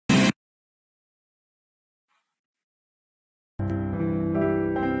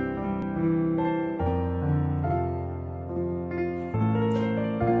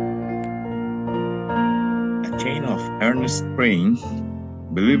earnest praying,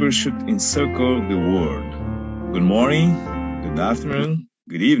 believers should encircle the word. Good morning, good afternoon,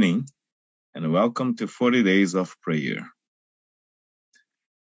 good evening, and welcome to 40 Days of Prayer.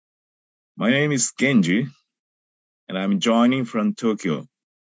 My name is Genji, and I'm joining from Tokyo.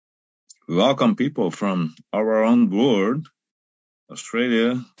 We welcome people from around the world,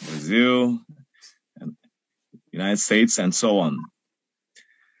 Australia, Brazil, and United States, and so on.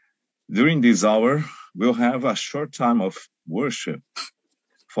 During this hour, we'll have a short time of worship,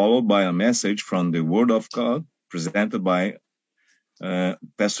 followed by a message from the Word of God presented by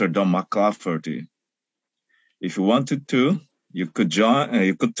Pastor Don Maclafferty. If you wanted to, you could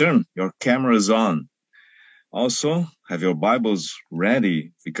turn your cameras on. Also, have your Bibles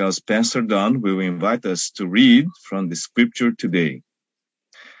ready because Pastor Don will invite us to read from the scripture today.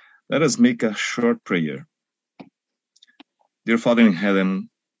 Let us make a short prayer. Dear Father in heaven,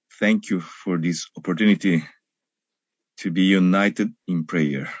 thank you for this opportunity to be united in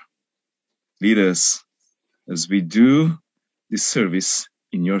prayer. Lead us as we do this service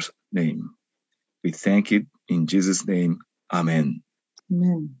in your name. We thank it in Jesus' name. Amen.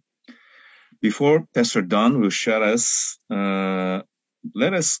 Amen. Before Pastor Don will share us,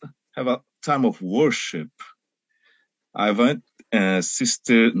 let us have a time of worship. I want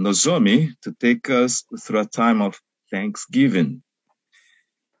Sister Nozomi to take us through a time of thanksgiving.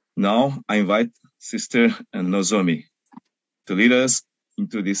 Now I invite Sister Nozomi to lead us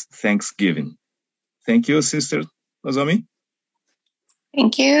into this thanksgiving. Thank you, Sister Nozomi.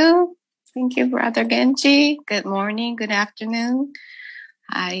 Thank you. Thank you, Brother Genji. Good morning, good afternoon.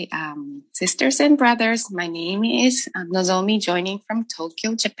 Hi, sisters and brothers. My name is Nozomi, joining from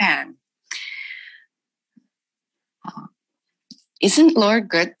Tokyo, Japan. Isn't Lord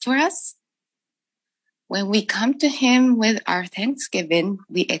good for us? When we come to Him with our thanksgiving,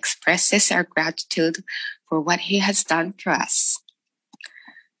 we express our gratitude for what He has done for us.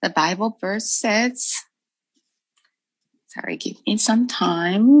 The Bible verse says, give me some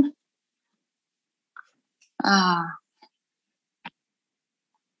time.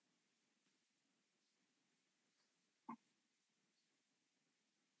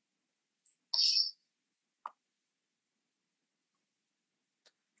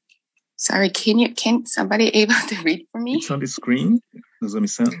 Can somebody able to read for me? It's on the screen,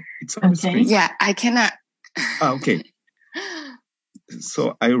 Nozomi-san. It's on the screen. Yeah, I cannot. Okay.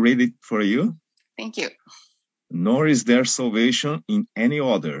 So I read it for you. Thank you. Nor is there salvation in any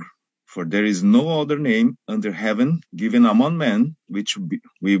other, for there is no other name under heaven given among men which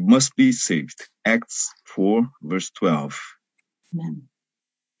we must be saved. Acts 4, verse 12. Amen.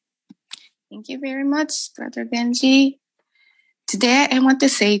 Thank you very much, Brother Benji. Today, I want to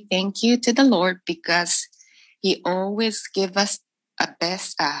say thank you to the Lord because He always give us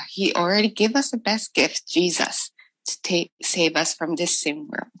He already gave us the best gift, Jesus, to save us from this sin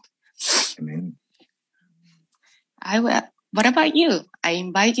world. Amen. What about you? I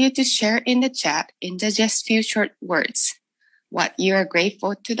invite you to share in the chat in just few short words what you are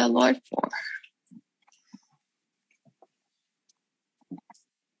grateful to the Lord for.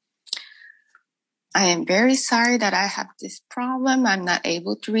 I am very sorry that I have this problem. I'm not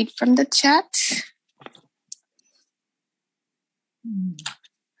able to read from the chat.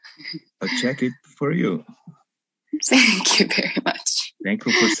 I'll check it for you. Thank you very much. Thank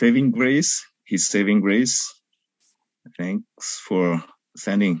you for saving grace, His saving grace. Thanks for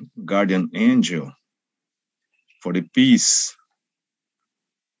sending guardian angel, for the peace,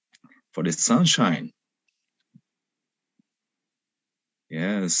 for the sunshine.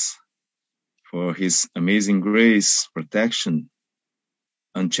 Yes, for His amazing grace, protection,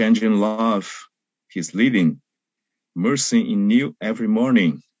 unchanging love, His leading, mercy in new every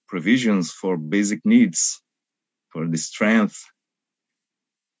morning, provisions for basic needs, for the strength.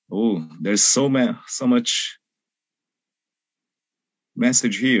 Oh, there's so much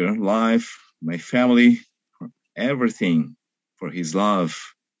message here. Life, my family, everything for His love.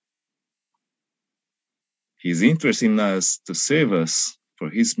 His interest in us to save us, for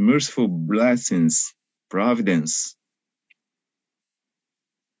His merciful blessings, providence.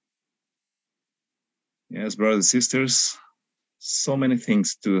 Yes, brothers and sisters, so many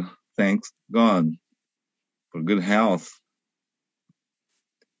things to thank God for: good health,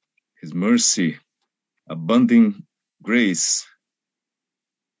 His mercy, abundant grace,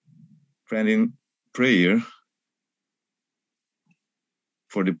 friend in prayer,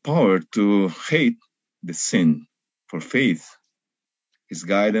 for the power to hate the sin, for faith, His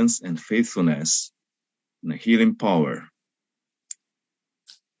guidance and faithfulness, and a healing power,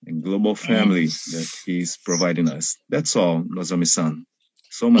 and global family that He's providing us. That's all, Nozomi-san.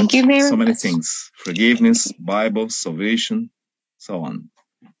 So much, Thank you very so many much. things. Forgiveness, Bible, salvation, so on.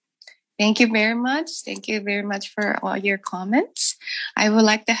 Thank you very much. Thank you very much for all your comments. I would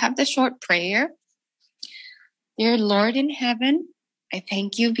like to have the short prayer. Dear Lord in heaven, I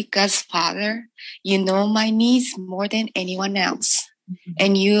thank you because, Father, you know my needs more than anyone else.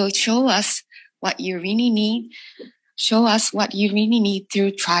 And you show us what you really need. Show us what you really need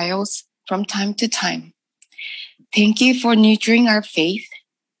through trials from time to time. Thank you for nurturing our faith.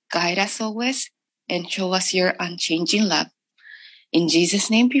 Guide us always and show us your unchanging love. In Jesus'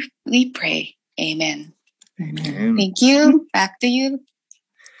 name we pray. Amen. Amen. Thank you. Back to you,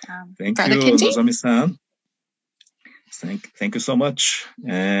 Thank Brother you, Kenji. Nozomi-san. Thank you so much.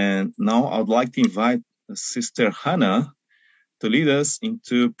 And now I would like to invite Sister Hannah to lead us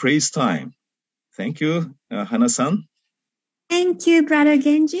into praise time. Thank you, Hannah-san. Thank you, Brother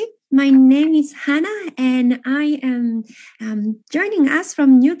Genji. My name is Hannah, and I am joining us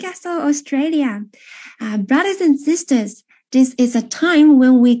from Newcastle, Australia. Brothers and sisters, this is a time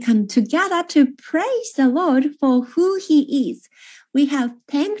when we come together to praise the Lord for who He is. We have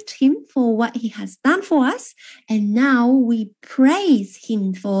thanked Him for what He has done for us, and now we praise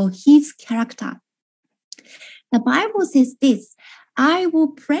Him for His character. The Bible says this, I will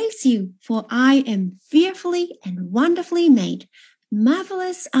praise you, for I am fearfully and wonderfully made.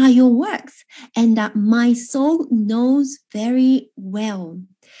 Marvelous are your works, and that my soul knows very well.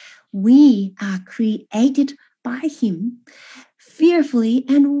 We are created by Him, fearfully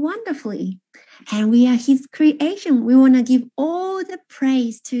and wonderfully, and we are His creation. We want to give all the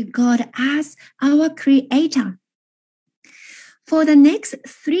praise to God as our Creator. For the next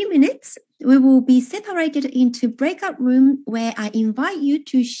 3 minutes, we will be separated into breakout room where I invite you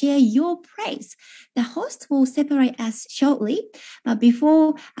to share your praise. The host will separate us shortly, but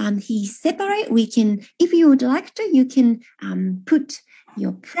before he separates, if you would like to, you can put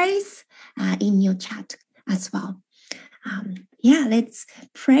your praise in your chat as well. Let's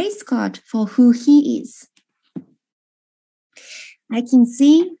praise God for who He is. I can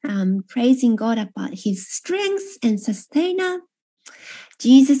see praising God about His strength and sustainer.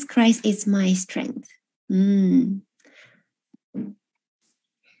 Jesus Christ is my strength. We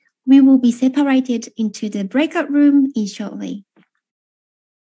will be separated into the breakout room shortly.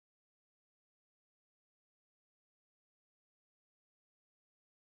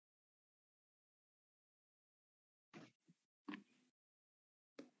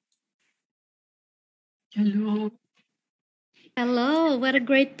 Hello. Hello, what a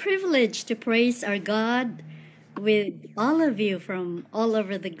great privilege to praise our God with all of you from all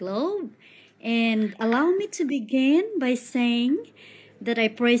over the globe. And allow me to begin by saying that I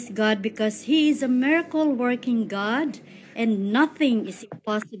praise God because He is a miracle working God and nothing is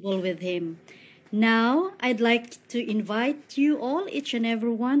impossible with Him. Now, I'd like to invite you all, each and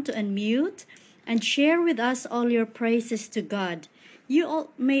every one, to unmute and share with us all your praises to God. You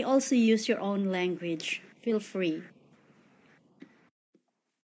all may also use your own language. Feel free.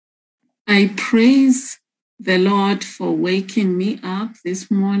 I praise the Lord for waking me up this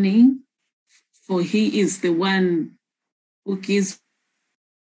morning, for He is the one who gives.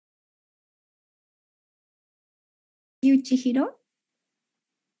 You, Chihiro?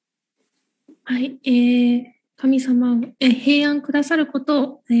 はい、神様を、平安くださること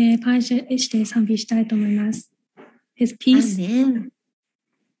を、感謝して賛美したいと思います。His peace. Amen.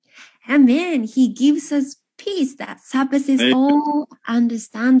 Amen. He gives us peace that surpasses all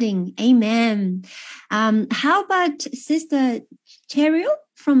understanding. Amen. How about Sister Cheryl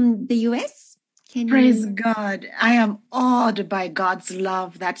from the US? Praise God. I am awed by God's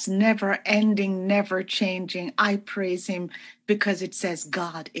love that's never ending, never changing. I praise Him because it says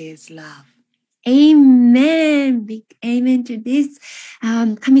God is love. Amen. Big amen to this.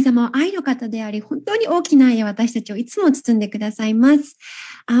 神様は愛の方であり、本当に大きな愛は私たちをいつも包んでくださいます。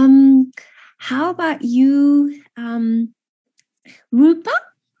How about you, Rupa?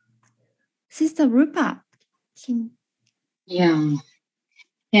 Sister Rupa? Yeah,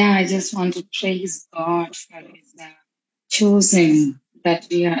 I just want to praise God for His choosing that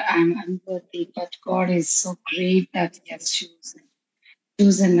I'm unworthy, but God is so great that He has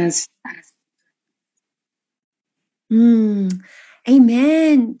chosen us as.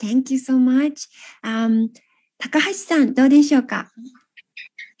 Amen. Thank you so much. 高橋さん、どうでしょうか？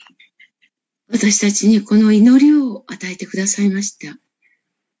私たちにこの祈りを与えてくださいました。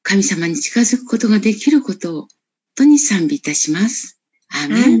神様に近づくことができることを本当に賛美いたします。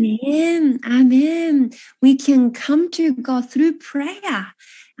Amen. Amen. We can come to God through prayer.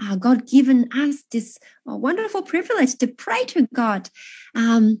 God given us this wonderful privilege to pray to God.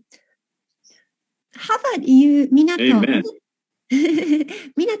 How about you, Minato? Amen.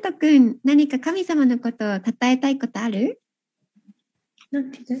 みなとくん、何か神様のことを称えたいことある？なん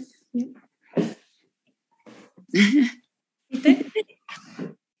て言って？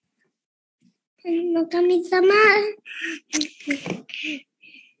神様。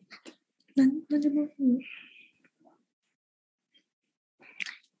何でもいいよ。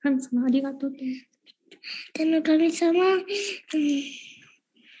神様ありがとうって。神様。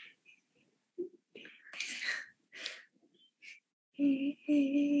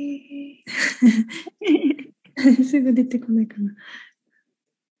すぐ出てこないかな。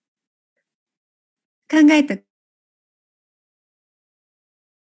考えとく。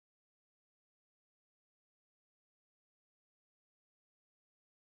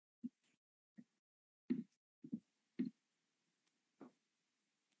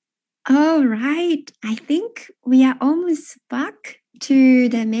All right. I think we are almost back to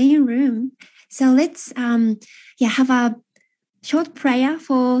the main room. So let's have a short prayer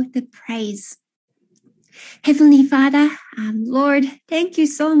for the praise. Heavenly Father, Lord, thank you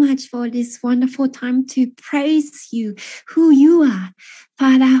so much for this wonderful time to praise you, who you are.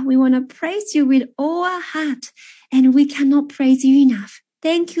 Father, we want to praise you with all our heart, and we cannot praise you enough.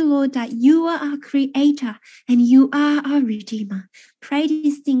 Thank you, Lord, that you are our creator and you are our redeemer. Pray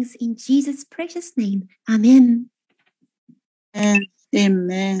these things in Jesus' precious name. Amen. Amen.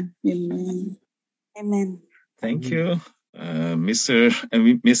 Amen. Amen. Thank you, Mr.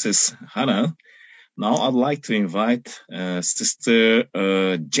 and Mrs. Hannah. Now I'd like to invite Sister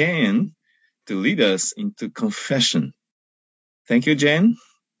Jane to lead us into confession. Thank you, Jane.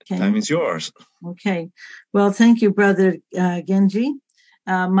 Okay. Time is yours. Okay. Well, thank you, Brother Genji.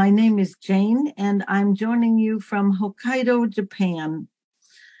 My name is Jane, and I'm joining you from Hokkaido, Japan.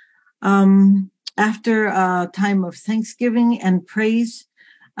 After a time of thanksgiving and praise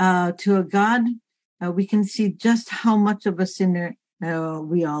to a God, we can see just how much of a sinner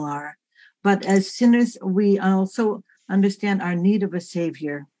we all are. But as sinners, we also understand our need of a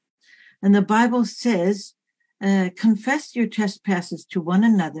Savior. And the Bible says, confess your trespasses to one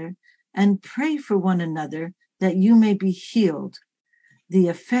another and pray for one another that you may be healed. The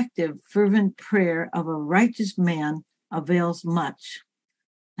effective, fervent prayer of a righteous man avails much.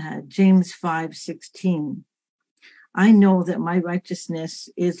 James 5:16. I know that my righteousness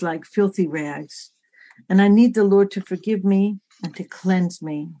is like filthy rags, and I need the Lord to forgive me and to cleanse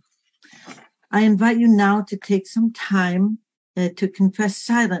me. I invite you now to take some time to confess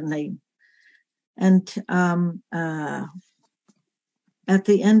silently. And at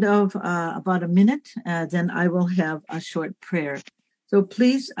the end of about a minute, then I will have a short prayer. So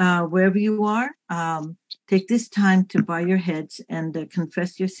please, wherever you are, take this time to bow your heads and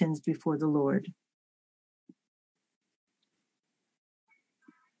confess your sins before the Lord.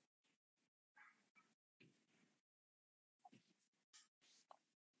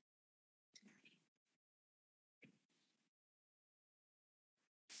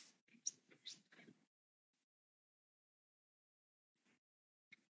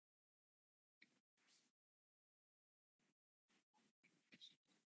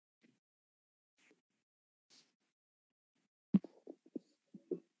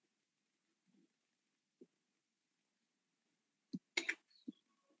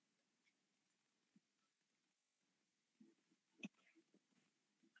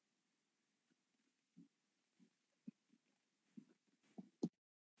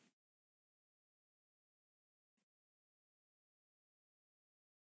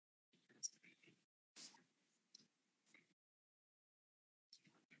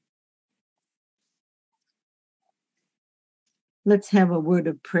 Let's have a word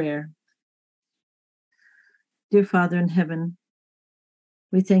of prayer. Dear Father in heaven,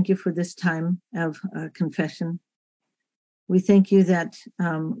 we thank you for this time of confession. We thank you that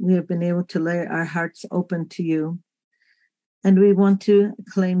we have been able to lay our hearts open to you. And we want to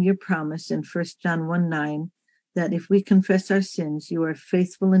claim your promise in 1 John 1:9, that if we confess our sins, you are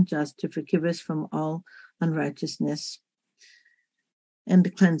faithful and just to forgive us from all unrighteousness and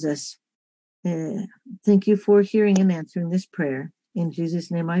to cleanse us. Thank you for hearing and answering this prayer. In Jesus'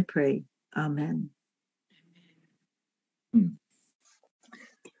 name I pray. Amen.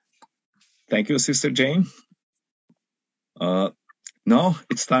 Thank you, Sister Jane. Now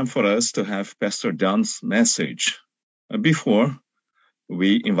it's time for us to have Pastor Don's message. Before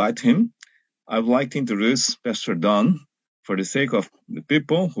we invite him, I would like to introduce Pastor Don for the sake of the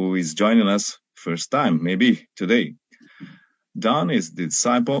people who is joining us first time, maybe today. Don is the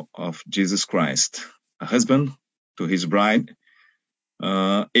disciple of Jesus Christ, a husband to his bride,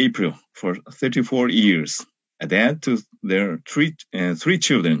 April, for 34 years, a dad to their three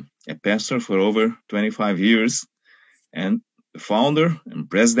children, a pastor for over 25 years, and the founder and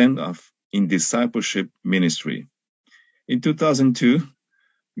president of In Discipleship Ministry. In 2002,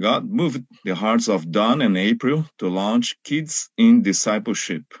 God moved the hearts of Don and April to launch Kids in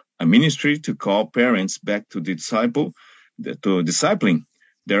Discipleship, a ministry to call parents back to discipling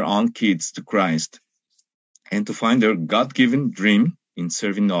their own kids to Christ and to find their God-given dream in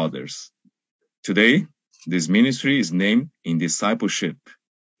serving others. Today, this ministry is named In Discipleship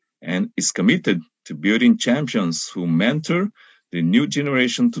and is committed to building champions who mentor the new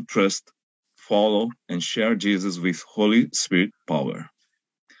generation to trust, follow, and share Jesus with Holy Spirit power.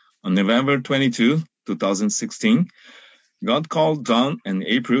 On November 22, 2016, God called Don and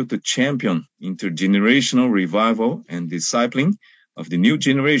April to champion intergenerational revival and discipling of the new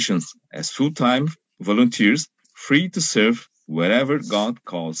generations as full-time volunteers, free to serve wherever God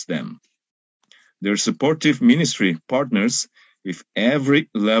calls them. Their supportive ministry partners with every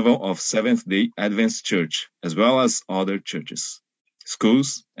level of Seventh-day Adventist Church, as well as other churches,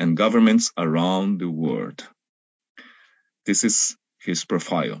 schools, and governments around the world. This is his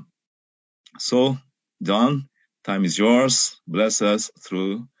profile. So, Don, time is yours. Bless us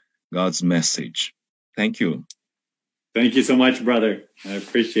through God's message. Thank you. Thank you so much, brother. I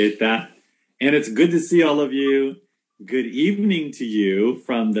appreciate that. And it's good to see all of you. Good evening to you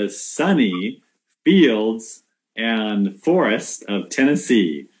from the sunny fields and forest of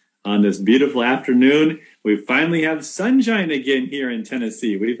Tennessee. On this beautiful afternoon, we finally have sunshine again here in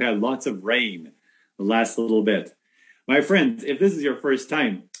Tennessee. We've had lots of rain the last little bit. My friends, if this is your first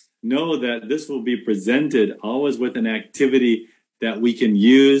time, know that this will be presented always with an activity that we can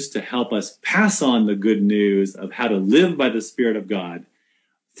use to help us pass on the good news of how to live by the Spirit of God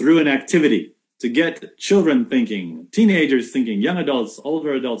through an activity to get children thinking, teenagers thinking, young adults,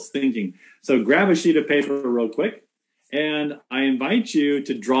 older adults thinking. So grab a sheet of paper real quick, and I invite you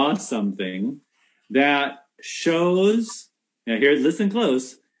to draw something that shows, now here, listen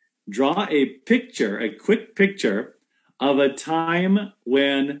close, draw a picture, a quick picture of a time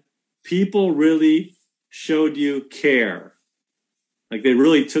when people really showed you care. Like they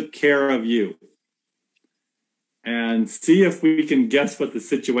really took care of you. And see if we can guess what the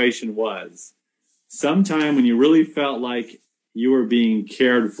situation was. Sometime when you really felt like you were being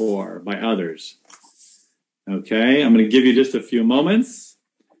cared for by others. Okay, I'm going to give you just a few moments.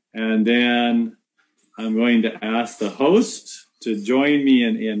 And then I'm going to ask the host to join me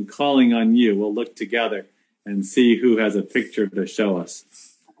in calling on you. We'll look together and see who has a picture to show us.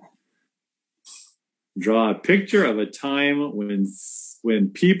 Draw a picture of a time when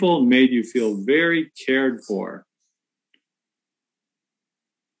people made you feel very cared for.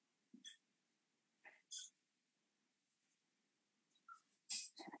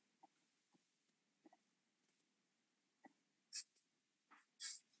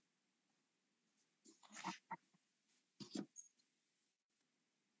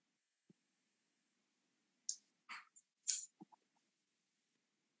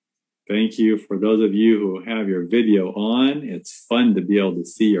 Thank you for those of you who have your video on. It's fun to be able to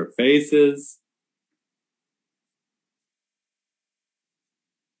see your faces.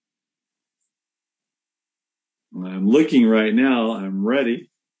 I'm looking right now. I'm ready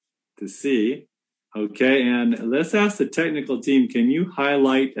to see. Okay, and let's ask the technical team, can you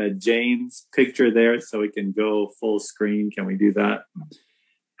highlight Jane's picture there so we can go full screen? Can we do that?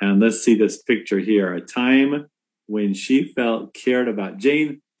 And let's see this picture here, a time when she felt cared about.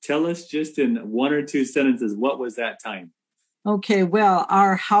 Jane, tell us just in one or two sentences, what was that time? Okay, well,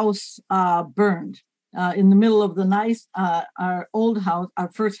 our house burned in the middle of the night. Our old house,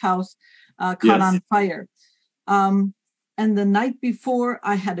 our first house, caught on fire. And the night before,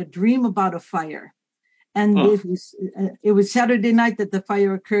 I had a dream about a fire. And it was Saturday night that the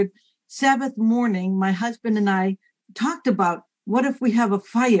fire occurred. Sabbath morning, my husband and I talked about, what if we have a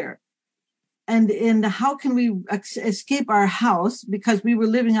fire? And how can we escape our house? Because we were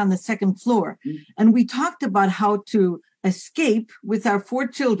living on the second floor. And we talked about how to escape with our 4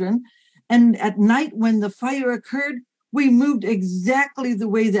 children. And at night when the fire occurred, we moved exactly the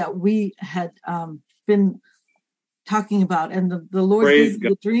way that we had been talking about. And the Lord gave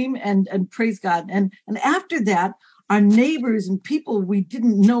the dream and praise God. And after that, our neighbors and people we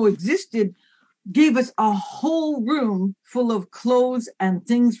didn't know existed gave us a whole room full of clothes and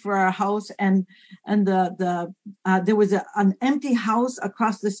things for our house. And there was an empty house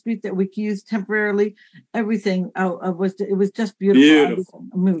across the street that we could use temporarily. Everything it was just beautiful. Beautiful.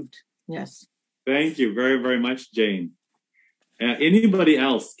 I moved. Yes. Thank you very, very much, Jane. Anybody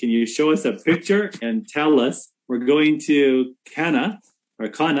else? Can you show us a picture and tell us? We're going to Kana.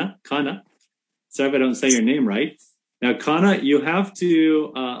 Sorry if I don't say your name right. Now, Kana, you have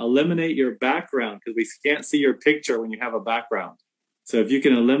to eliminate your background because we can't see your picture when you have a background. So if you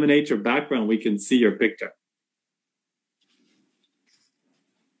can eliminate your background, we can see your picture.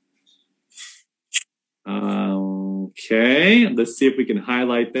 Okay, let's see if we can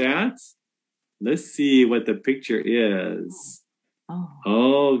highlight that. Let's see what the picture is.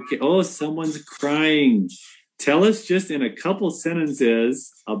 Oh, okay. Oh, someone's crying. Tell us just in a couple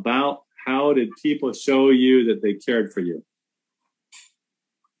sentences about how did people show you that they cared for you?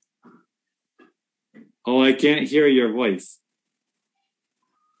 Oh, I can't hear your voice.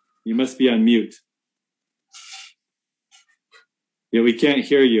 You must be on mute. Yeah, we can't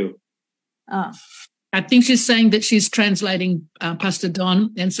hear you. I think she's saying that she's translating Pastor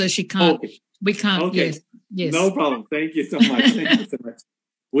Don, and so she can't. Oh, we can't. okay. Yes. No problem. Thank you so much. Thank you so much.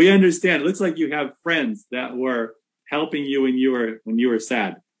 We understand. It looks like you have friends that were helping you when you were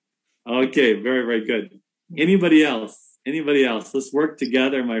sad. Okay, very, very good. Anybody else? Anybody else? Let's work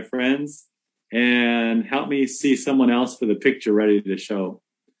together, my friends, and help me see someone else for the picture ready to show.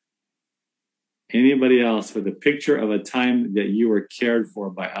 Anybody else for the picture of a time that you were cared for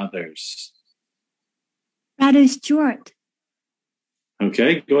by others? Brother Stuart.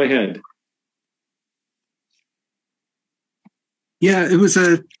 Okay, go ahead. Yeah, it was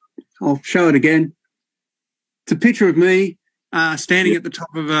I'll show it again. It's a picture of me standing at the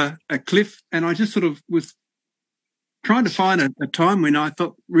top of a cliff, and I just sort of was trying to find a time when I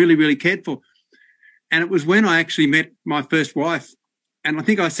felt really, really cared for. And it was when I actually met my first wife. And I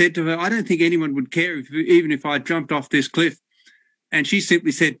think I said to her, I don't think anyone would care even if I jumped off this cliff. And she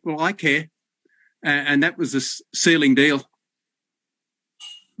simply said, well, I care. And that was a sealing deal.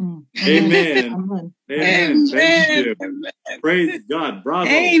 Amen. Amen. Amen. Thank you. Praise God. Bravo.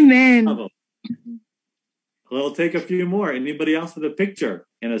 Amen. Bravo. We'll take a few more. Anybody else with a picture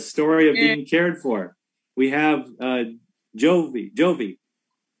and a story of being cared for? We have Jovi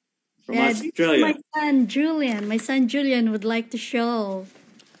from Australia. My son Julian. My son Julian would like to show.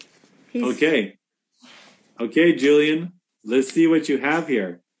 Okay, Julian. Let's see what you have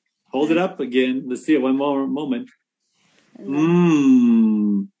here. Hold it up again. Let's see it one more moment.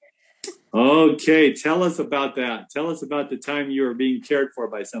 Okay, tell us about that. Tell us about the time you were being cared for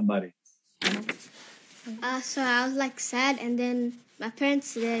by somebody. So I was like sad, and then my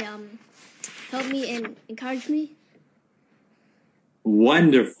parents, they helped me and encouraged me.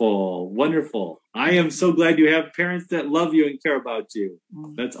 Wonderful, wonderful. I am so glad you have parents that love you and care about you.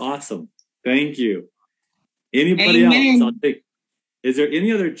 That's awesome. Thank you. Anybody else? Is there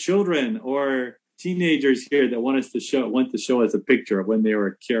any other children or teenagers here that want to show us a picture of when they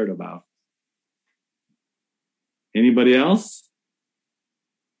were cared about? Anybody else?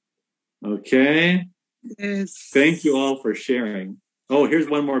 Okay. Yes. Thank you all for sharing. Oh, here's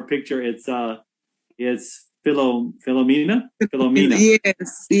one more picture. It's Philomena.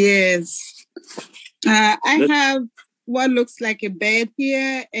 Yes. I have what looks like a bed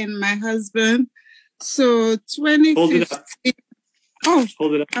here and my husband. So 2015. Hold it up. Oh,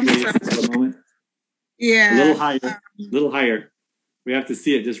 hold it up, please, for a moment. Yeah. A little higher. We have to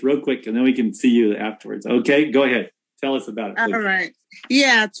see it just real quick, and then we can see you afterwards. Okay, go ahead. Tell us about it, please. All right.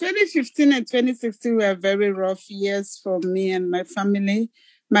 Yeah, 2015 and 2016 were very rough years for me and my family.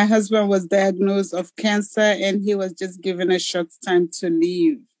 My husband was diagnosed of cancer, and he was just given a short time to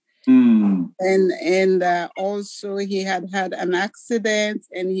live. And also he had an accident,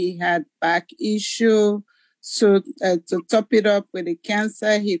 and he had back issue. So to top it up with the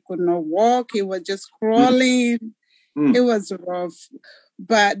cancer, he could not walk. He was just crawling. It was rough.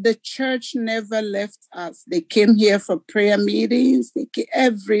 But the church never left us. They came here for prayer meetings. They came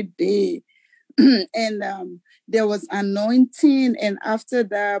every day. And there was anointing. And after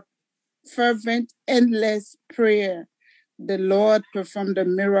that, fervent, endless prayer, the Lord performed a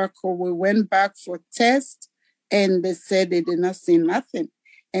miracle. We went back for tests, and they said they did not see nothing.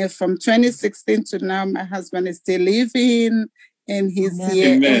 And from 2016 to now, my husband is still living, and he's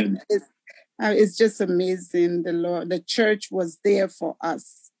here. Amen. And it's just amazing. The church was there for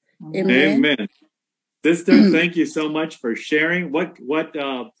us. Amen. Amen. Sister, thank you so much for sharing. What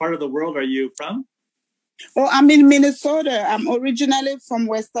part of the world are you from? Oh, I'm in Minnesota. I'm originally from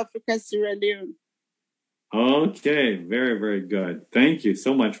West Africa, Sierra Leone. Okay, very, very good. Thank you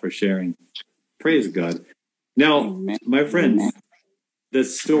so much for sharing. Praise God. Now, my friends, the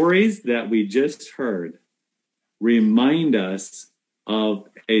stories that we just heard remind us of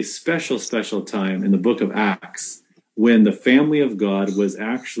a special, special time in the book of Acts when the family of God was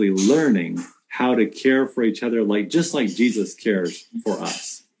actually learning how to care for each other just like Jesus cares for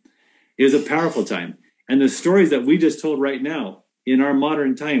us. It was a powerful time. And the stories that we just told right now in our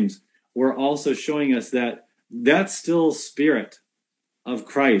modern times were also showing us that that still spirit of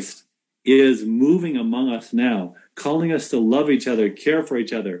Christ is moving among us now, calling us to love each other, care for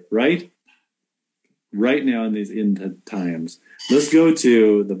each other, right? Right now in these end times. Let's go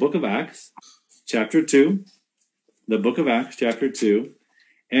to the book of Acts, chapter 2. The book of Acts, chapter 2.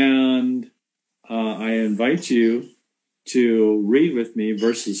 And I invite you to read with me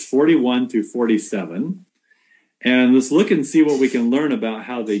verses 41 through 47. And let's look and see what we can learn about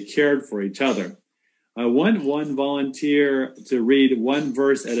how they cared for each other. I want one volunteer to read one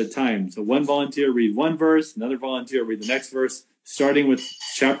verse at a time. So one volunteer read one verse, another volunteer read the next verse, starting with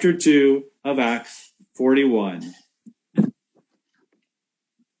chapter 2 of Acts 41.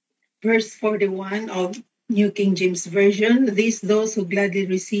 Verse 41 of New King James Version. Those who gladly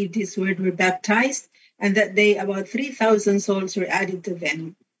received his word were baptized, and that day about 3,000 souls were added to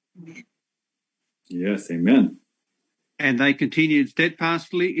them. Amen. Yes, amen. And they continued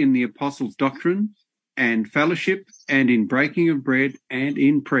steadfastly in the apostles' doctrine and fellowship and in breaking of bread and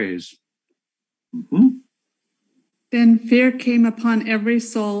in prayers. Mm-hmm. Then fear came upon every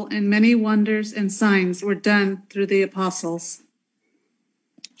soul, and many wonders and signs were done through the apostles.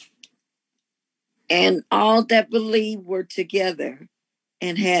 And all that believed were together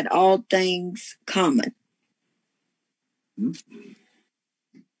and had all things common. Mm-hmm.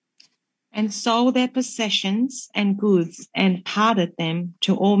 And sold their possessions and goods and parted them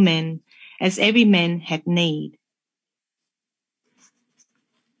to all men, as every man had need.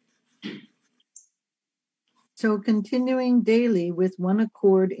 So continuing daily with one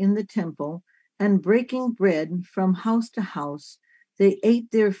accord in the temple and breaking bread from house to house, they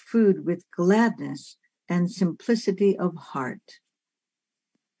ate their food with gladness and simplicity of heart,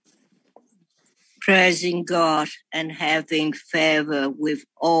 praising God and having favor with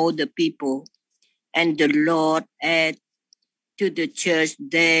all the people. And the Lord add to the church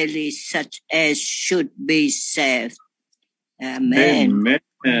daily such as should be saved. Amen.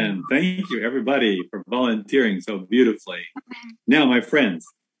 Amen. Thank you, everybody, for volunteering so beautifully. Now, my friends,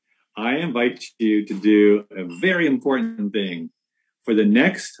 I invite you to do a very important thing. For the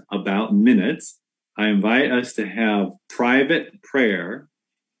next about minutes, I invite us to have private prayer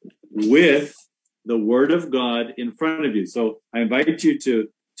with the Word of God in front of you. So I invite you to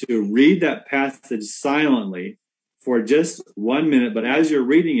read that passage silently for just 1 minute. But as you're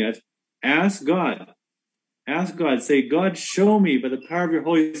reading it, ask God, say, God, show me by the power of your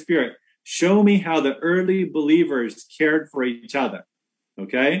Holy Spirit, show me how the early believers cared for each other.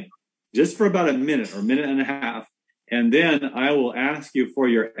 Okay? Just for about a minute or a minute and a half. And then I will ask you for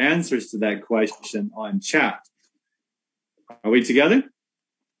your answers to that question on chat. Are we together?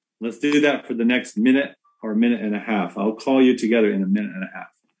 Let's do that for the next minute or minute and a half. I'll call you together in a minute and a half.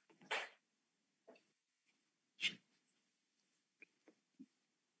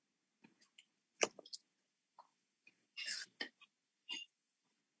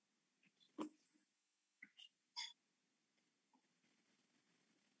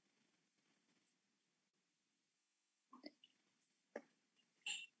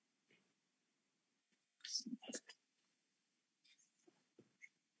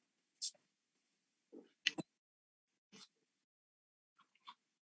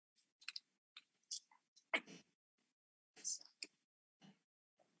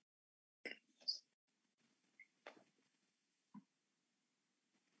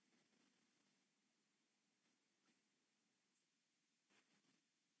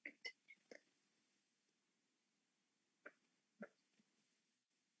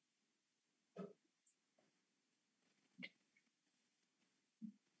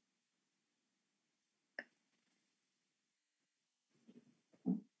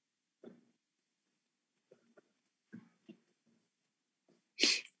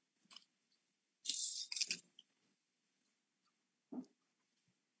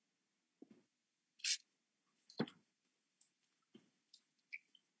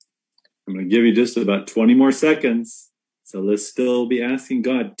 I'm going to give you just about 20 more seconds. So let's still be asking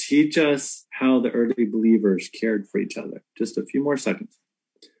God, teach us how the early believers cared for each other. Just a few more seconds.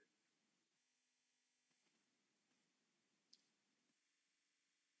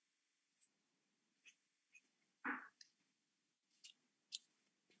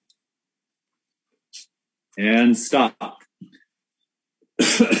 And stop.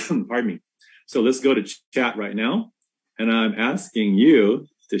 Pardon me. So let's go to chat right now. And I'm asking you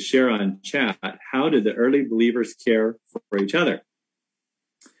to share on chat, how did the early believers care for each other?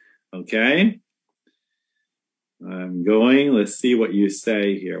 Okay. I'm going. Let's see what you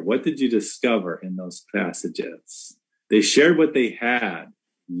say here. What did you discover in those passages? They shared what they had.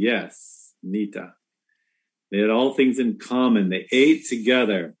 Yes, Nita. They had all things in common. They ate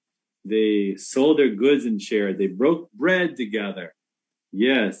together. They sold their goods and shared. They broke bread together.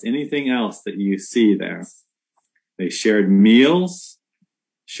 Yes, anything else that you see there? They shared meals,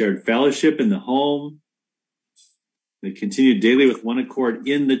 shared fellowship in the home. They continued daily with one accord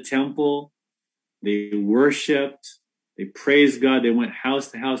in the temple. They worshiped. They praised God. They went house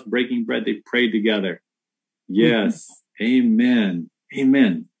to house breaking bread. They prayed together. Yes. Amen.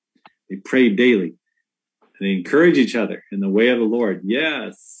 Amen. They prayed daily. They encourage each other in the way of the Lord.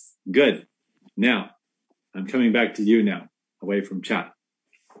 Yes. Good. Now, I'm coming back to you now, away from chat.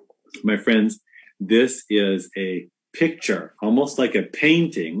 My friends, this is a picture, almost like a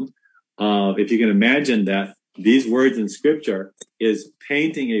painting of, if you can imagine that, these words in scripture is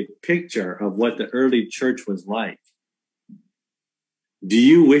painting a picture of what the early church was like. Do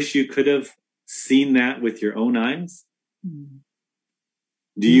you wish you could have seen that with your own eyes?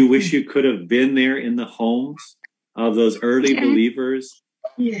 Do you wish you could have been there in the homes of those early believers?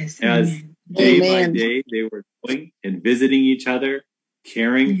 Yes. As day by day they were going and visiting each other,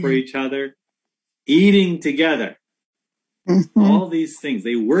 caring for each other, eating together. All these things.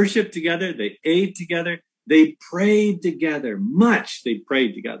 They worshiped together. They ate together. They prayed together. Much they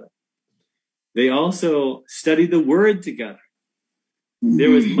prayed together. They also studied the word together. There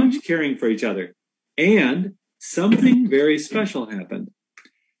was much caring for each other. And something very special happened.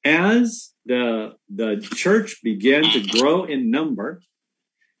 As the church began to grow in number,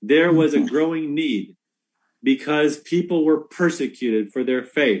 there was a growing need because people were persecuted for their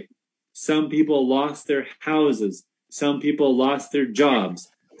faith. Some people lost their houses. Some people lost their jobs.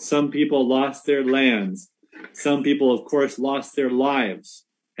 Some people lost their lands. Some people, of course, lost their lives,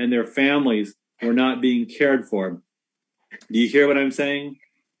 and their families were not being cared for. Do you hear what I'm saying?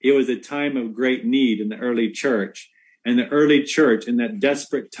 It was a time of great need in the early church. And the early church in that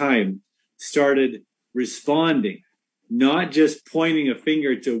desperate time started responding, not just pointing a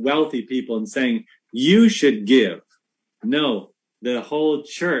finger to wealthy people and saying, you should give. No, the whole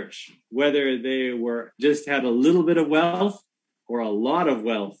church, whether they were just had a little bit of wealth or a lot of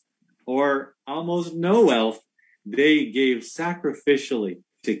wealth or almost no wealth, they gave sacrificially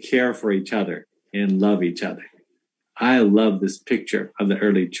to care for each other and love each other. I love this picture of the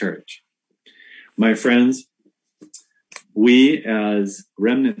early church. My friends, we as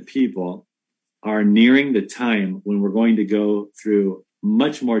remnant people are nearing the time when we're going to go through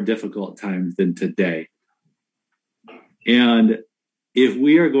much more difficult times than today. And if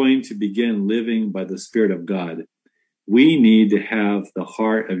we are going to begin living by the Spirit of God, we need to have the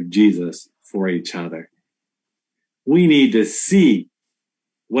heart of Jesus for each other. We need to see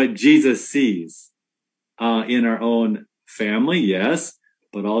what Jesus sees in our own family, yes,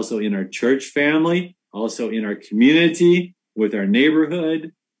 but also in our church family, also in our community, with our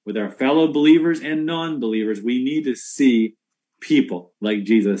neighborhood, with our fellow believers and non-believers. We need to see people like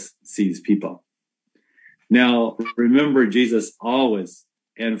Jesus sees people. Now, remember, Jesus always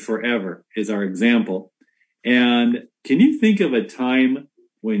and forever is our example. And can you think of a time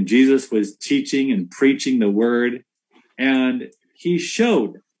when Jesus was teaching and preaching the word, and he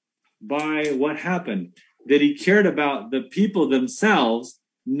showed by what happened that he cared about the people themselves,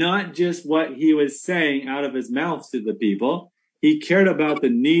 not just what he was saying out of his mouth to the people. He cared about the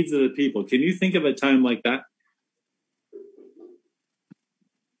needs of the people. Can you think of a time like that?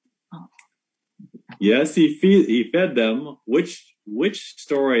 Yes, he fed them. Which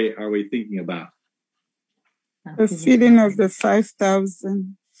story are we thinking about? The feeding of the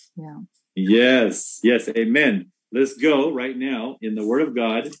 5,000. Yes, amen. Let's go right now in the Word of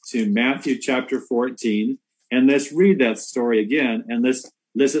God to Matthew chapter 14, and let's read that story again, and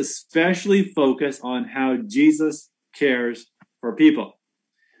let's especially focus on how Jesus cares for people.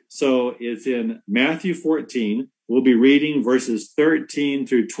 So it's in Matthew 14. We'll be reading verses 13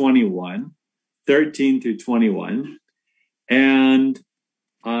 through 21. And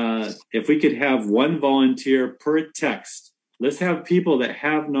if we could have one volunteer per text, let's have people that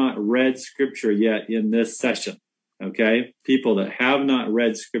have not read scripture yet in this session. Okay? People that have not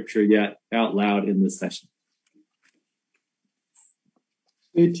read scripture yet out loud in this session.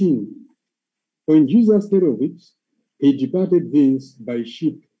 18. When Jesus heard of it, he departed thence by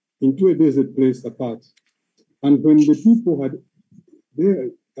ship into a desert place apart. And when the people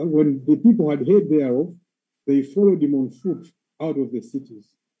had heard thereof, they followed him on foot out of the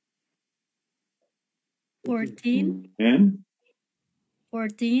cities. 14. And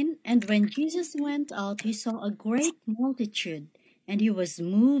 14. And when Jesus went out, he saw a great multitude, and he was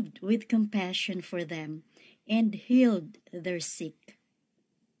moved with compassion for them, and healed their sick.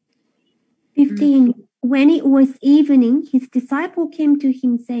 15. When it was evening, his disciple came to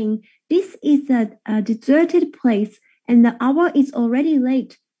him, saying, "This is a deserted place, and the hour is already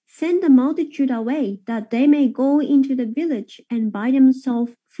late. send the multitude away, that they may go into the village and buy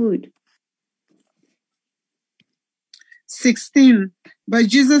themselves food. 16. But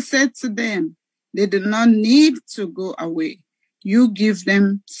Jesus said to them, they do not need to go away. You give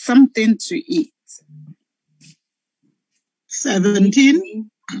them something to eat.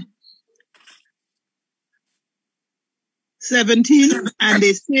 17. 17. And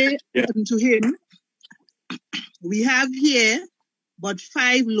they say unto him, we have here but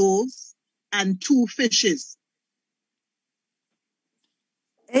 5 loaves and 2 fishes.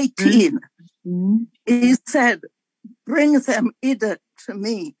 18. He said, bring them hither to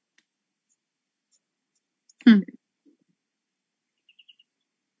me.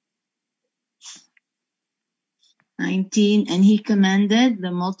 19. And he commanded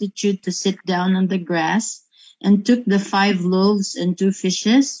the multitude to sit down on the grass, and took the 5 loaves and 2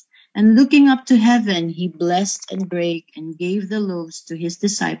 fishes, and looking up to heaven, he blessed and brake, and gave the loaves to his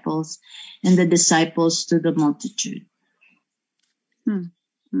disciples, and the disciples to the multitude.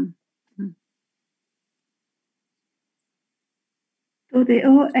 So they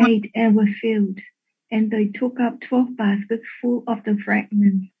all ate and were filled, and they took up 12 baskets full of the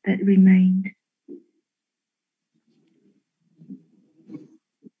fragments that remained.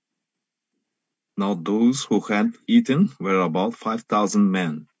 Now those who had eaten were about 5,000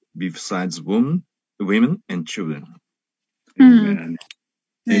 men, besides women and children. Amen.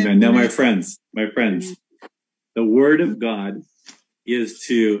 Amen. Now, my friends, the Word of God is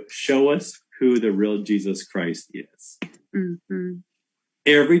to show us who the real Jesus Christ is.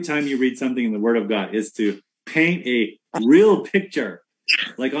 Every time you read something in the Word of God is to paint a real picture,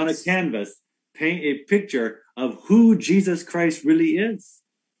 like on a canvas, paint a picture of who Jesus Christ really is.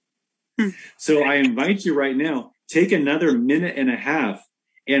 So I invite you right now, take another minute and a half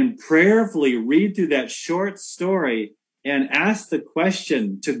and prayerfully read through that short story and ask the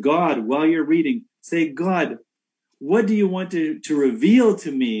question to God while you're reading. Say, God, what do you want to reveal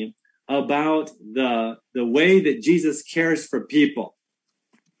to me about the way that Jesus cares for people?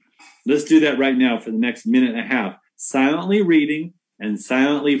 Let's do that right now for the next minute and a half, silently reading and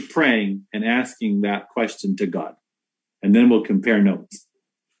silently praying and asking that question to God. And then we'll compare notes.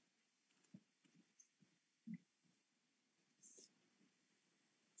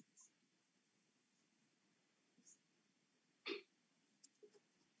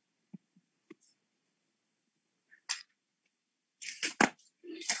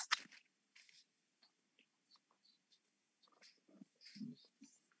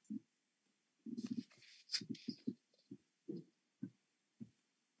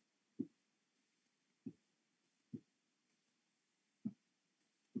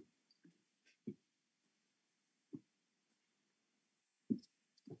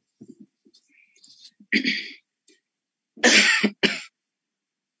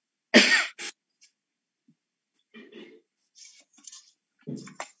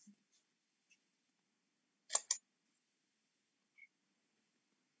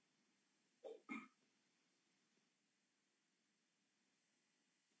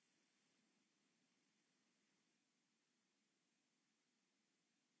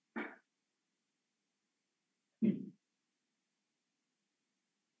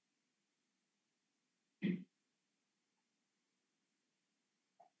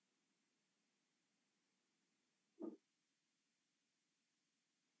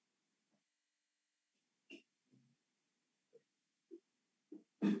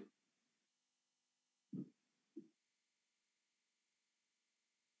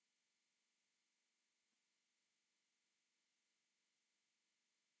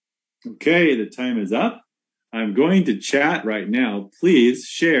 Okay, the time is up. I'm going to chat right now. Please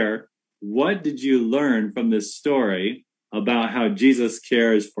share, what did you learn from this story about how Jesus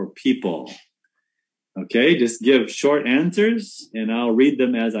cares for people? Okay, just give short answers and I'll read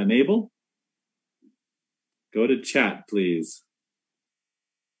them as I'm able. Go to chat, please.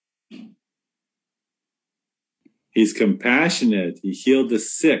 He's compassionate. He healed the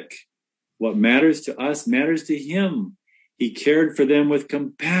sick. What matters to us matters to him. He cared for them with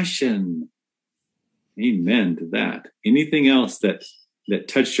compassion. Amen to that. Anything else that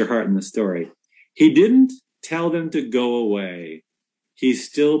touched your heart in the story? He didn't tell them to go away. He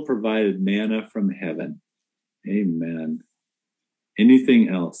still provided manna from heaven. Amen. Anything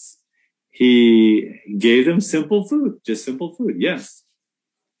else? He gave them simple food, just simple food. Yes.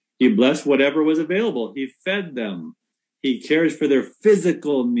 He blessed whatever was available. He fed them. He cares for their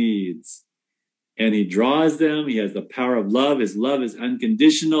physical needs. And he draws them. He has the power of love. His love is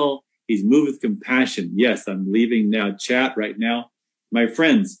unconditional. He's moved with compassion. Yes, I'm leaving now chat right now. My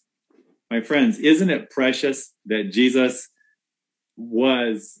friends, isn't it precious that Jesus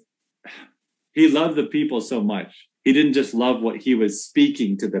he loved the people so much. He didn't just love what he was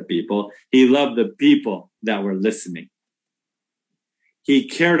speaking to the people. He loved the people that were listening. He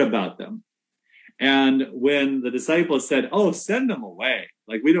cared about them. And when the disciples said, oh, send them away,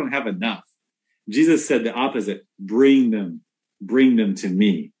 like we don't have enough, Jesus said the opposite, bring them to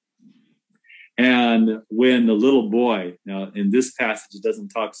me. And when the little boy, now in this passage, it doesn't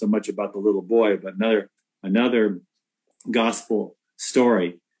talk so much about the little boy, but another gospel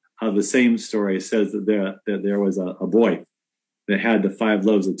story of the same story says that there was a boy that had the 5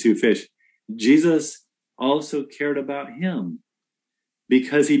 loaves of 2 fish. Jesus also cared about him,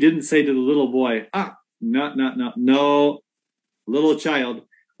 because he didn't say to the little boy, no, little child,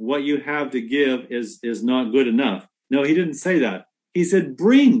 what you have to give is not good enough. No, he didn't say that. He said,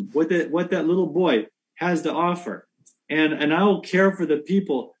 bring what that little boy has to offer. And I will care for the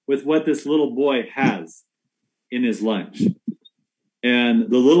people with what this little boy has in his lunch. And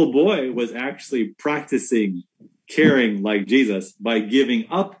the little boy was actually practicing caring like Jesus by giving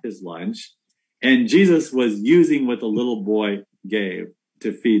up his lunch. And Jesus was using what the little boy gave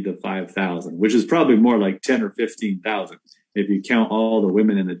to feed the 5,000, which is probably more like 10 or 15,000 if you count all the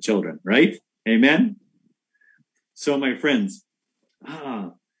women and the children, right? Amen? So my friends,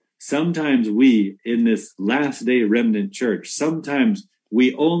 sometimes we in this last day remnant church, sometimes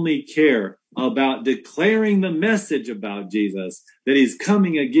we only care about declaring the message about Jesus, that he's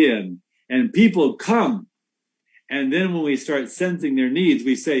coming again, and people come. And then when we start sensing their needs,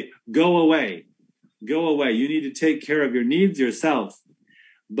 we say, go away. You need to take care of your needs yourself.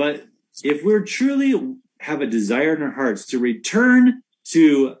 But if we're truly have a desire in our hearts to return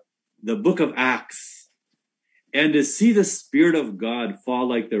to the book of Acts and to see the Spirit of God fall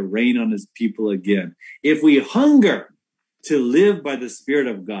like the rain on his people again, if we hunger to live by the Spirit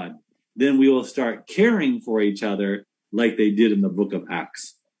of God, then we will start caring for each other like they did in the book of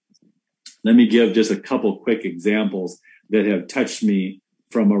Acts. Let me give just a couple quick examples that have touched me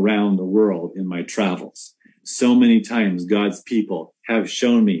from around the world in my travels. So many times God's people have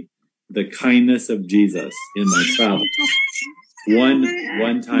shown me the kindness of Jesus in my travels.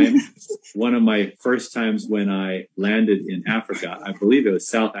 One time, one of my first times when I landed in Africa, I believe it was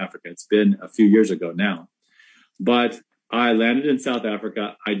South Africa. It's been a few years ago now. But I landed in South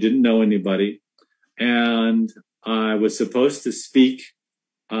Africa. I didn't know anybody. And I was supposed to speak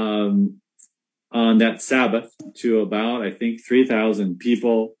on that Sabbath to about, I think, 3,000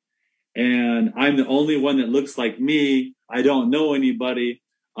 people. And I'm the only one that looks like me. I don't know anybody.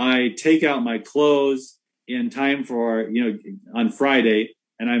 I take out my clothes in time for, on Friday,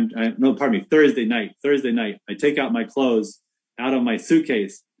 and Thursday night. I take out my clothes out of my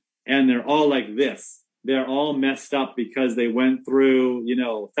suitcase, and they're all like this. They're all messed up because they went through,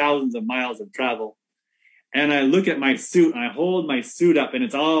 thousands of miles of travel. And I look at my suit, and I hold my suit up, and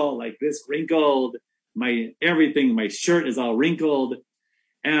it's all like this wrinkled. My shirt is all wrinkled.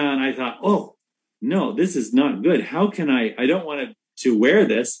 And I thought, oh, no, this is not good. How can I don't want to wear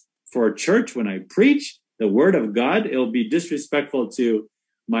this for church when I preach the word of God. It'll be disrespectful to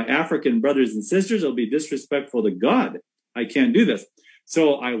my African brothers and sisters. It'll be disrespectful to God. I can't do this.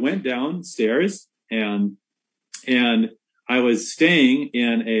 So I went downstairs and I was staying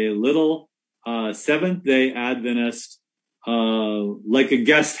in a little Seventh-day Adventist, like a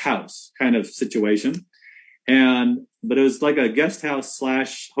guest house kind of situation. But it was like a guest house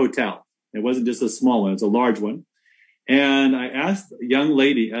 / hotel. It wasn't just a small one. It was a large one. And I asked a young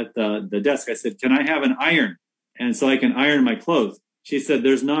lady at the desk, I said, can I have an iron? And so I can iron my clothes. She said,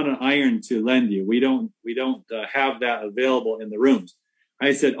 there's not an iron to lend you. We don't have that available in the rooms.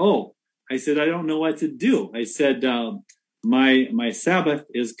 I said, I don't know what to do. I said, my Sabbath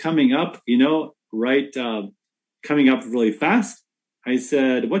is coming up, coming up really fast. I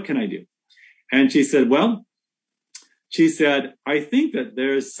said, what can I do? And she said, I think that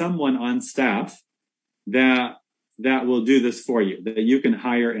there's someone on staff that will do this for you, that you can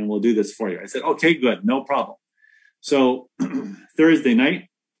hire and will do this for you. I said, okay, good, no problem. So Thursday night,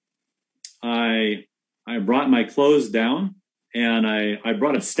 I brought my clothes down and I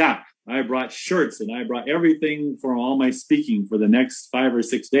brought a stack. I brought shirts and I brought everything for all my speaking for the next 5 or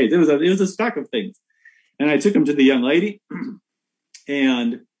 6 days. It was a stack of things. And I took them to the young lady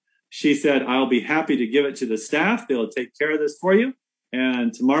and she said, I'll be happy to give it to the staff. They'll take care of this for you.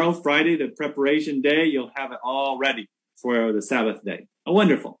 And tomorrow, Friday, the preparation day, you'll have it all ready for the Sabbath day. Oh,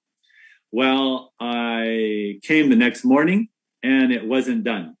 wonderful. Well, I came the next morning and it wasn't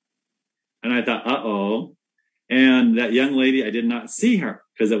done. And I thought, uh-oh. And that young lady, I did not see her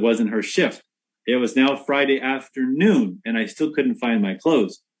because it wasn't her shift. It was now Friday afternoon and I still couldn't find my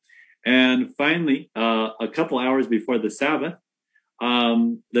clothes. And finally, a couple hours before the Sabbath,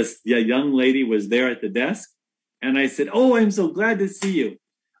 this young lady was there at the desk, and I said, "Oh, I'm so glad to see you."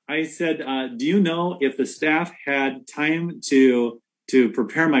 I said, "Do you know if the staff had time to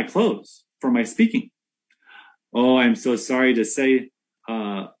prepare my clothes for my speaking?" "Oh, I'm so sorry to say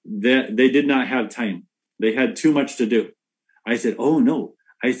that they did not have time. They had too much to do." I said, "Oh, no."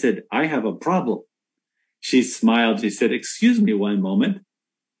 I said, "I have a problem." She smiled. She said, "Excuse me one moment.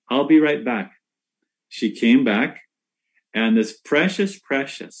 I'll be right back." She came back, and this precious,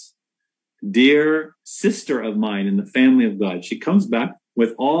 precious, dear sister of mine in the family of God, she comes back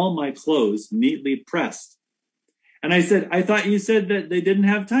with all my clothes neatly pressed. And I said, "I thought you said that they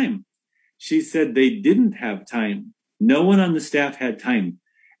didn't have time." She said, "They didn't have time. No one on the staff had time.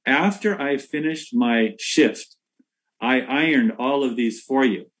 After I finished my shift, I ironed all of these for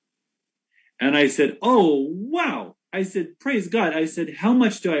you." And I said, "Oh, wow." I said, "Praise God." I said, "How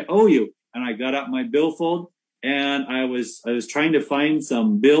much do I owe you?" And I got out my billfold, and I was trying to find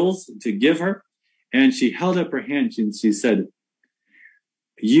some bills to give her. And she held up her hand and she said,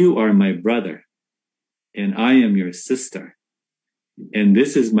 "You are my brother, and I am your sister. And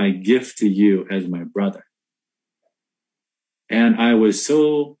this is my gift to you as my brother." And I was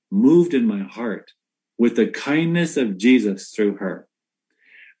so moved in my heart with the kindness of Jesus through her.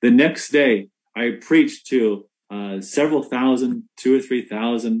 The next day, I preached to several thousand, 2,000 or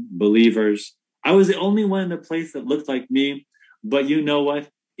 3,000 believers. I was the only one in the place that looked like me. But you know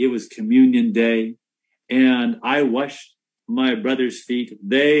what? It was communion day, and I washed my brother's feet.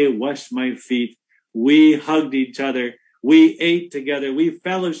 They washed my feet. We hugged each other. We ate together. We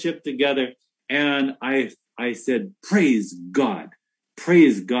fellowshiped together. And I said, praise God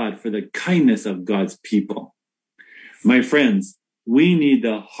for the kindness of God's people. My friends, we need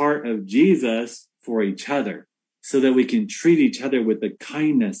the heart of Jesus for each other so that we can treat each other with the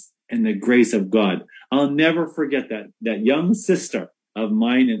kindness and the grace of God. I'll never forget that young sister of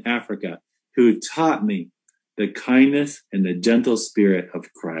mine in Africa who taught me the kindness and the gentle spirit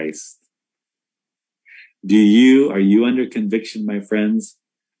of Christ. Are you under conviction, my friends?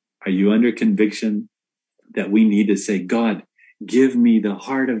 Are you under conviction that we need to say, God, give me the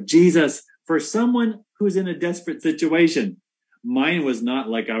heart of Jesus for someone who's in a desperate situation? Mine was not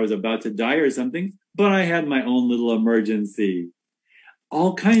like I was about to die or something, but I had my own little emergency.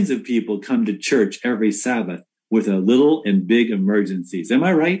 All kinds of people come to church every Sabbath with a little and big emergencies. Am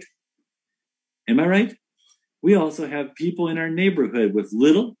I right? Am I right? We also have people in our neighborhood with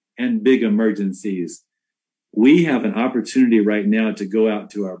little and big emergencies. We have an opportunity right now to go out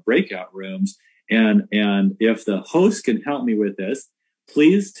to our breakout rooms. And if the host can help me with this,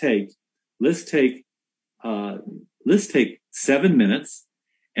 please let's take 7 minutes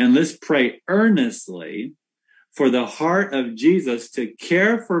and let's pray earnestly for the heart of Jesus to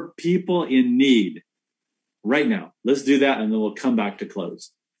care for people in need right now. Let's do that, and then we'll come back to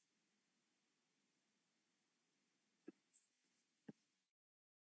close.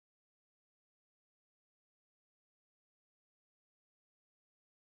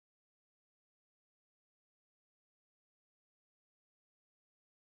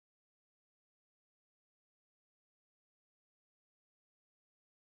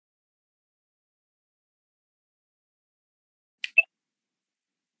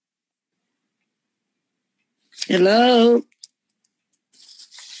 Hello.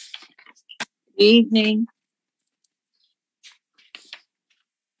 Evening.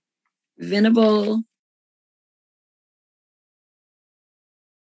 Venerable.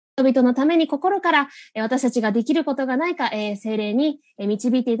 人々のために心から私たちができることがないか、聖霊に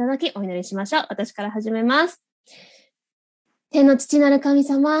導いていただきお祈りしましょう。私から始めます。天の父なる神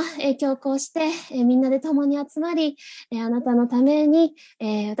様、今日こうして、みんなで共に集まり、あなたのために、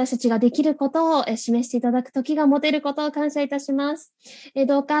私たちができることを、示していただく時が持てることを感謝いたします。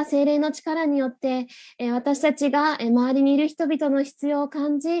どうか聖霊の力によって、私たちが、周りにいる人々の必要を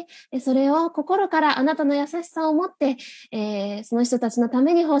感じ、それを心からあなたの優しさを持って、その人たちのた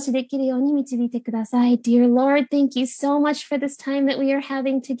めに奉仕できるように導いてください。Dear Lord, thank you so much for this time that we are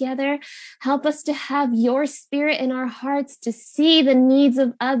having together. Help us to have your spirit in our hearts to see the needs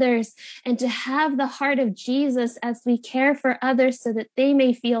of others and to have the heart of Jesus as we care for others so that they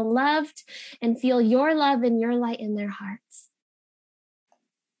may feel loved and feel your love and your light in their hearts.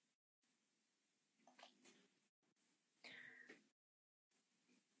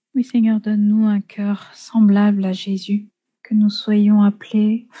 Oui, Seigneur, donne-nous un cœur semblable à Jésus, que nous soyons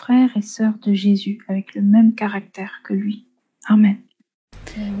appelés frères et sœurs de Jésus avec le même caractère que lui. Amen.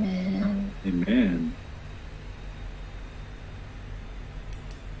 Amen. Amen.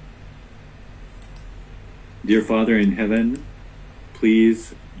 Dear Father in heaven,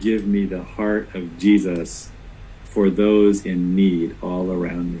 please give me the heart of Jesus for those in need all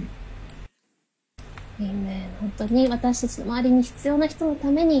around me. Amen. 本当に私たちの周りに必要な人のた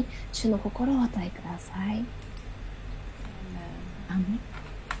めに主の心をお与えください。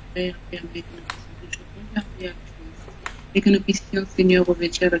E che lo pistia, Signore,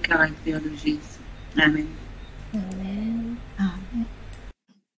 riceva carattere di Gesù. Amen. Amen. Amen.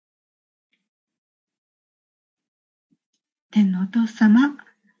 天のお父様、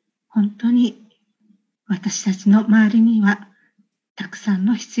本当に私たちの周りにはたくさん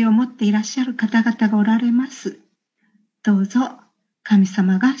の必要を持っていらっしゃる方々がおられます。どうぞ神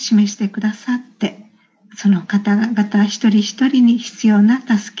様が示してくださって、その方々一人一人に必要な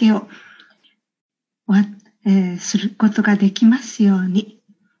助けをすることができますように、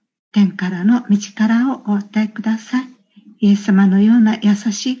天からの道からをお与えください。イエス様のような優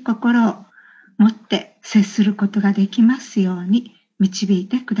しい心を持って接することができますように導い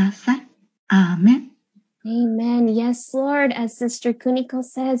てください。アーメン。Amen. Yes, Lord, as Sister Kuniko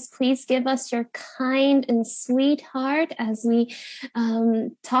says, please give us your kind and sweet heart as we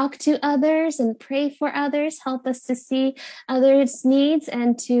talk to others and pray for others. Help us to see others' needs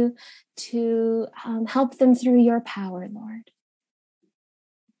and to help them through your power, Lord.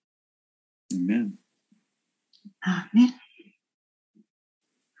 Amen. Amen.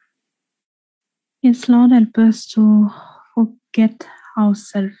 Yes, Lord, help us to forget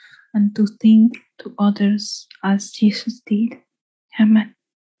ourselves and to think to others as Jesus did. Amen.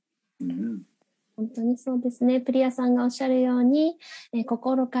 本当にそうですね。プリアさんがおっしゃるように、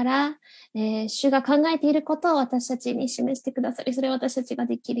心から、主が考えていることを私たちに示してくださり、それを私たちが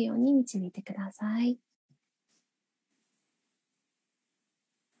できるように導いてください。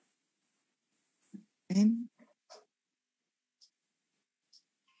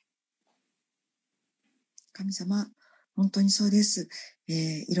神様、本当にそうです。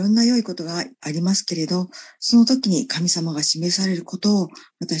いろんな良いことがありますけれど、その時に神様が示されることを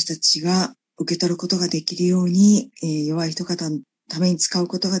私たちが受け取ることができるように、弱い人方のために使う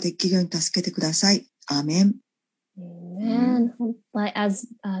ことができるように助けてください。アーメン。Amen. As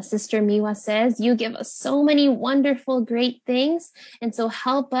Sister Miwa says, you give us so many wonderful, great things, and so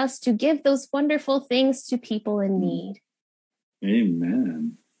help us to give those wonderful things to people in need.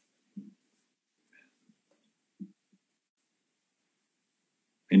 Amen.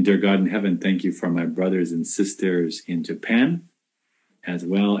 And dear God in heaven, thank you for my brothers and sisters in Japan, as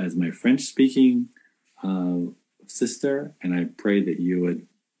well as my French-speaking sister. And I pray that you would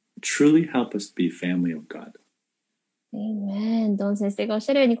truly help us be family of God. Amen. ドン先生がおっし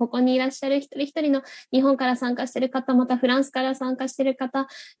ゃるように、ここにいらっしゃる一人一人の日本から参加している方、またフランスから参加している方、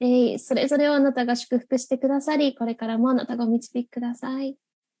それぞれをあなたが祝福してくださり、これからもあなたがお導きください。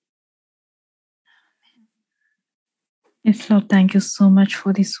Yes, Lord, thank you so much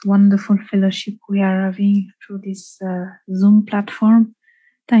for this wonderful fellowship we are having through this Zoom platform.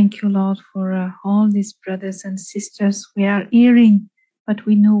 Thank you, Lord, for all these brothers and sisters we are hearing, but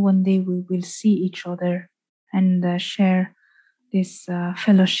we know one day we will see each other and share this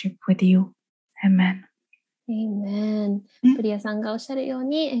fellowship with you. Amen. Amen. プリアさんがおっしゃるよう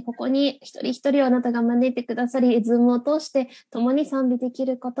に、ここに一人一人をあなたが招いてくださり、ズームを通して共に賛美でき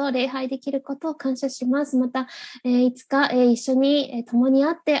ること、礼拝できることを感謝します。また、いつか、一緒に共に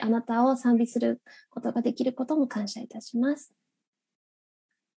会ってあなたを賛美することができることも感謝いたします。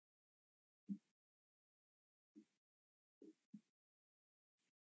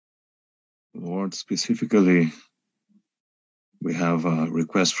Lord, specifically, we have a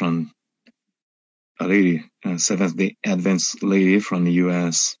request from a lady, a Seventh-day Adventist lady from the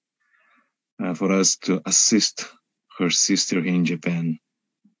U.S., for us to assist her sister in Japan,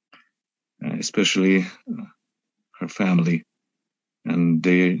 especially her family. And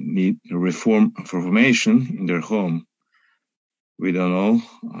they need reformation in their home. We don't know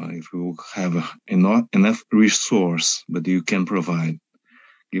if we will have enough resource, but you can provide.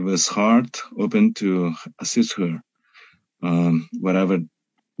 Give us heart open to assist her, whatever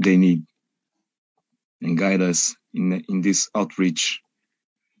they need, and guide us in this outreach.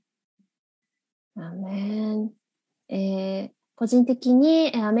 アーメン。個人的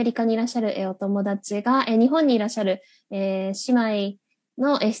にアメリカにいらっしゃるお友達が日本にいらっしゃる姉妹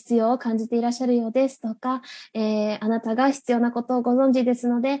の必要を感じていらっしゃるようですとか、あなたが必要なことをご存知です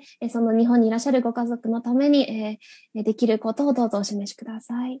ので、その日本にいらっしゃるご家族のためにできることをどうぞお示しくだ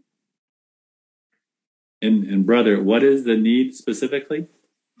さい。And brother, what is the need specifically?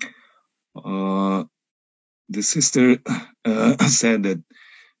 The sister said that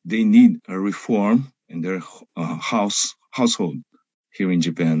they need a reform in their household here in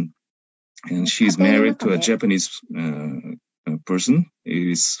Japan. And she's married to a Japanese person.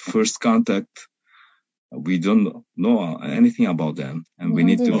 His first contact we don't know anything about them, and 日 we 本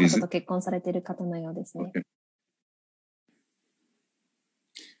need 人 to の方 visit. と結婚されている方のようですね。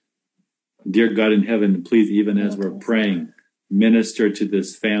Dear God in heaven, please, even as we're praying, minister to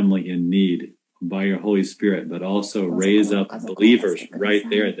this family in need by your Holy Spirit, but also raise up believers right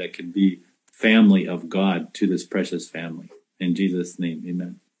there that can be family of God to this precious family. In Jesus' name,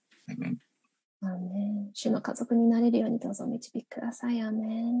 amen. Amen. アーメン。主の家族になれるようにどうぞお導きください。アー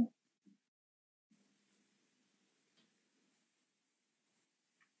メン。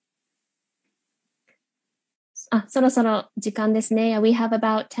そろそろ時間ですね。We have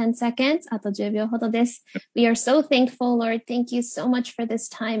about 10 seconds. あと10秒ほどです。We are so thankful, Lord. Thank you so much for this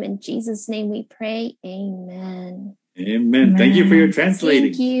time. In Jesus' name we pray. Amen. Amen. Thank you for your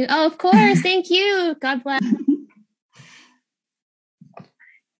translating. Thank you. Oh, of course. Thank you. God bless.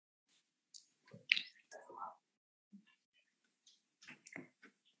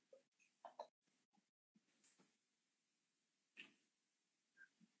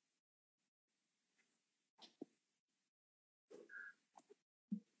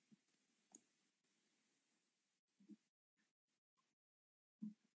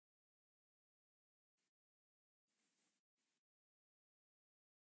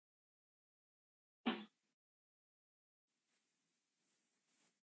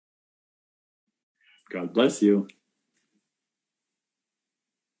 God bless you.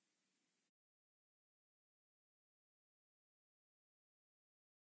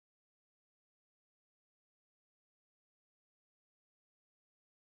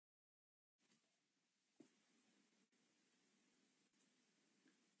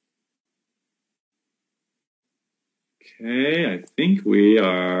 Okay, I think we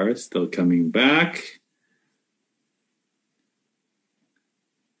are still coming back.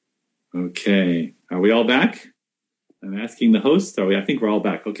 Okay, are we all back? I'm asking the host. I think we're all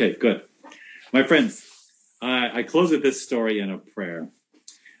back. Okay, good. My friends, I close with this story and a prayer.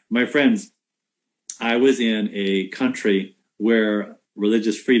 My friends, I was in a country where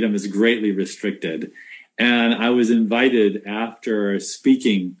religious freedom is greatly restricted. And I was invited after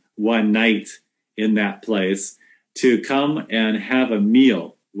speaking one night in that place to come and have a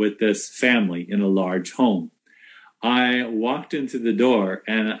meal with this family in a large home. I walked into the door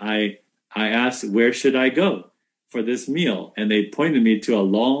and I asked, where should I go for this meal? And they pointed me to a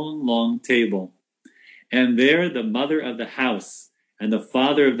long, long table. And there the mother of the house and the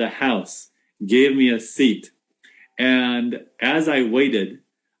father of the house gave me a seat. And as I waited,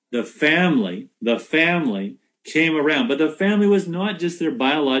 the family came around. But the family was not just their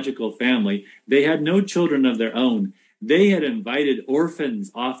biological family. They had no children of their own. They had invited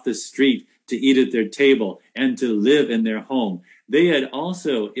orphans off the street to eat at their table and to live in their home. They had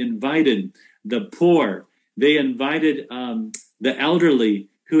also invited the poor. They invited the elderly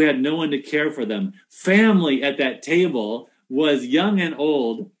who had no one to care for them. Family at that table was young and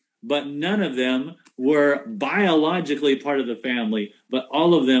old, but none of them were biologically part of the family, but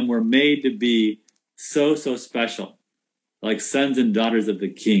all of them were made to be so special, like sons and daughters of the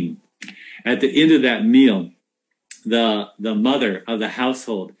King. At the end of that meal, the mother of the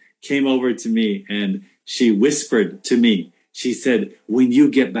household came over to me and she whispered to me. She said, when you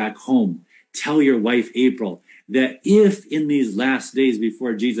get back home, tell your wife April that if in these last days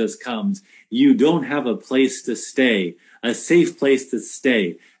before Jesus comes, you don't have a place to stay, a safe place to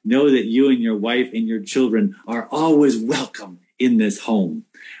stay, know that you and your wife and your children are always welcome in this home.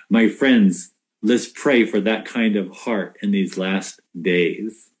 My friends, let's pray for that kind of heart in these last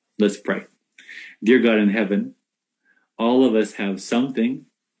days. Let's pray. Dear God in heaven, all of us have something.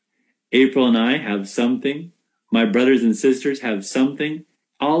 April and I have something. My brothers and sisters have something.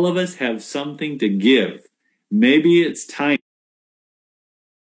 All of us have something to give. Maybe it's time.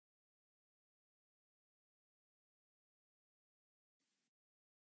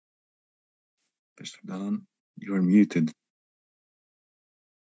 Pastor Don, you're muted.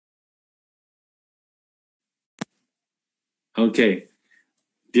 Okay.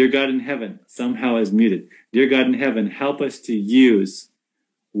 Dear God in heaven, somehow is muted. Dear God in heaven, help us to use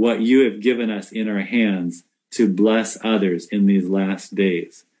what you have given us in our hands to bless others in these last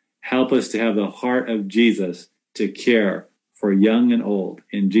days. Help us to have the heart of Jesus to care for young and old.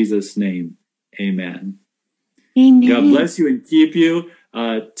 In Jesus' name, amen. Amen. God bless you and keep you.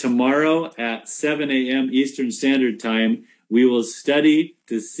 Tomorrow at 7 a.m. Eastern Standard Time, we will study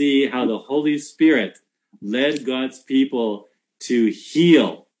to see how the Holy Spirit led God's people to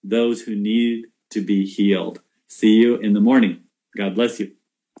heal those who need to be healed. See you in the morning. God bless you.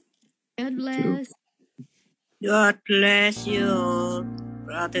 God bless. God bless you,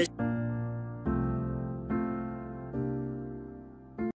 brothers.